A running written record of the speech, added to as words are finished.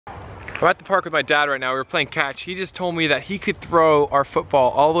I'm at the park with my dad right now. We were playing catch. He just told me that he could throw our football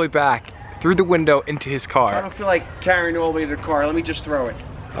all the way back through the window into his car. I don't feel like carrying it all the way to the car. Let me just throw it.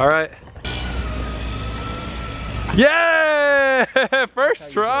 All right. Yeah!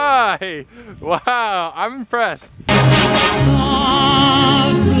 First try! Wow, I'm impressed.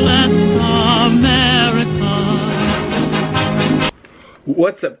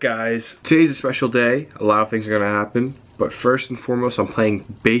 What's up, guys? Today's a special day. A lot of things are gonna happen, but first and foremost, I'm playing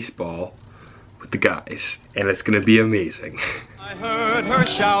baseball with the guys, and it's gonna be amazing. I heard her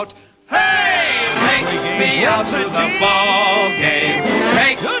shout, "Hey! Take me out to the ball game.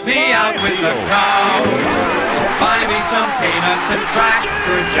 Take me out with the crowd. Buy me some peanuts and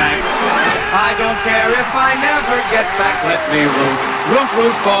Cracker Jack. I don't care if I never get back. Let me root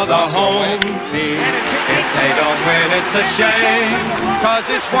for the home team. If they don't win, it's a shame. Cause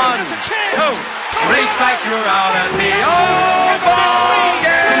it's 1, 2, 3 strikes, you're out at the old ball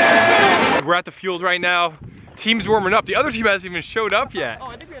game." We're at the field right now. Team's warming up. The other team hasn't even showed up yet.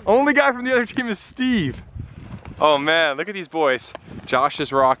 Only guy from the other team is Steve. Oh man, look at these boys. Josh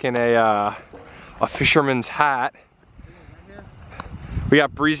is rocking a fisherman's hat. We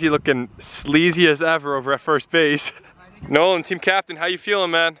got Breezy looking sleazy as ever over at first base. Nolan, team captain, how you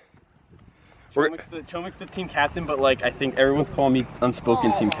feeling, man? Chomic's the team captain, but like I think everyone's calling me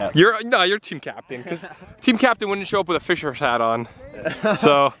unspoken team captain. You're team captain, because team captain wouldn't show up with a fisher's hat on.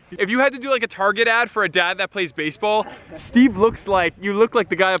 So if you had to do like a Target ad for a dad that plays baseball, Steve look like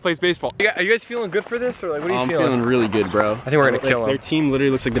the guy that plays baseball. Are you guys feeling good for this, or like what are you feeling? I'm feeling really good, bro. I think we're gonna kill them. Their team literally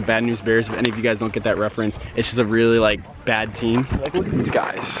looks like the Bad News Bears. If any of you guys don't get that reference, it's just a really like bad team. Like, look at these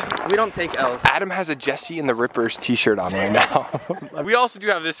guys. We don't take L's. Adam has a Jesse and the Rippers t-shirt on right now. We also do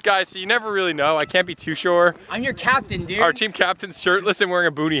have this guy, so you never really know. I can't be too sure. I'm your captain, dude. Our team captain's shirtless and wearing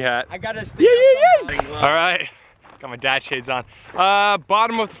a boonie hat. I gotta stay. Yeah. All right, got my dad shades on.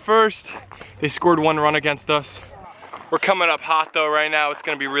 Bottom of the first, they scored 1 run against us. We're coming up hot though right now. It's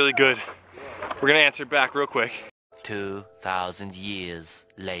gonna be really good. We're gonna answer back real quick. 2,000 years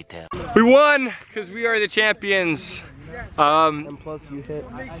later. We won, because we are the champions.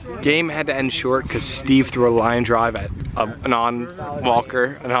 Game had to end short because Steve threw a line drive at an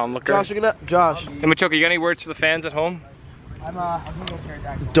onlooker. Josh. And Machoka, you got any words for the fans at home?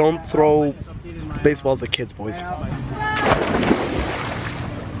 Don't throw baseballs at kids, boys.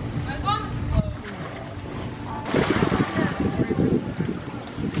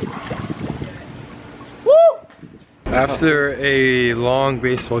 After a long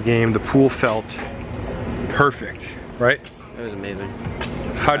baseball game, the pool felt perfect, right? It was amazing.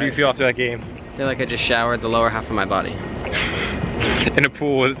 How do you feel after that game? I feel like I just showered the lower half of my body. In a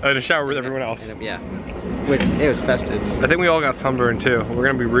pool, in a shower with everyone else. Yeah. Which, it was festive. I think we all got sunburned too. We're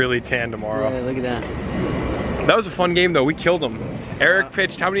gonna be really tan tomorrow. Yeah, look at that. That was a fun game though, we killed them. Eric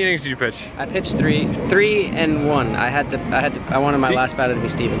pitched, how many innings did you pitch? I pitched 3 and 1. I wanted my last batter to be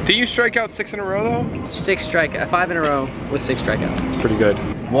Steven. Did you strike out 6 in a row though? 5 in a row with 6 strikeouts. It's pretty good.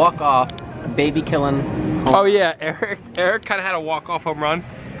 Walk off, baby killing. Oh yeah, Eric kind of had a walk-off home run.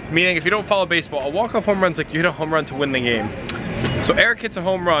 Meaning if you don't follow baseball, a walk-off home run's like you hit a home run to win the game. So Eric hits a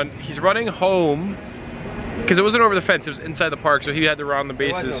home run, he's running home, because it wasn't over the fence, it was inside the park, so he had to run the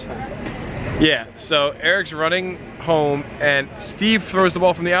bases. Yeah, so Eric's running home and Steve throws the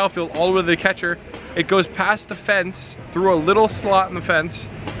ball from the outfield all the way to the catcher. It goes past the fence, through a little slot in the fence,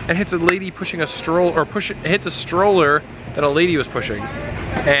 and hits a lady pushing a stroller, hits a stroller that a lady was pushing.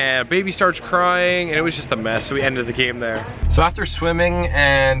 And baby starts crying and it was just a mess, so we ended the game there. So after swimming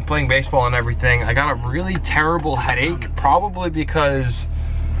and playing baseball and everything, I got a really terrible headache, probably because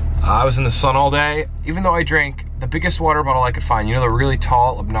I was in the sun all day, even though I drank the biggest water bottle I could find. You know, the really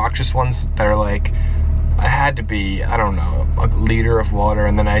tall, obnoxious ones that are like, I had to be, I don't know, a liter of water,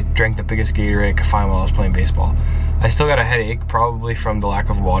 and then I drank the biggest Gatorade I could find while I was playing baseball. I still got a headache, probably from the lack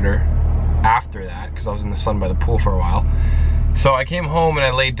of water after that, because I was in the sun by the pool for a while. So I came home and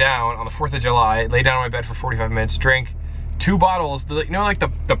I laid down on the 4th of July, laid down on my bed for 45 minutes, drank 2 bottles, you know, like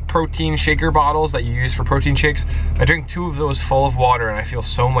the protein shaker bottles that you use for protein shakes? I drank 2 of those full of water and I feel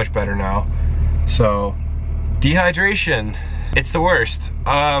so much better now. So, dehydration, it's the worst.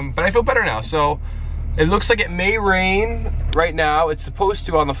 But I feel better now. So, it looks like it may rain right now. It's supposed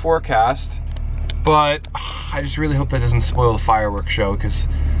to on the forecast. But I just really hope that doesn't spoil the fireworks show, because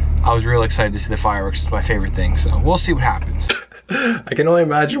I was really excited to see the fireworks. It's my favorite thing, so we'll see what happens. I can only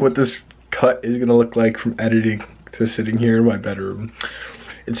imagine what this cut is gonna look like from editing to sitting here in my bedroom.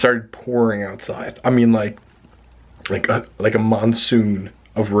 It started pouring outside. I mean, like a monsoon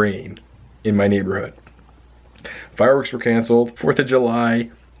of rain in my neighborhood. Fireworks were canceled. 4th of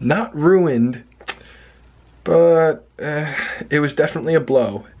July, not ruined, But it was definitely a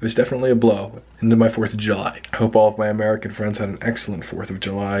blow. It was definitely a blow into my 4th of July. I hope all of my American friends had an excellent 4th of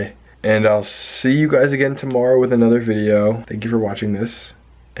July. And I'll see you guys again tomorrow with another video. Thank you for watching this.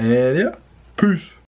 And yeah, peace.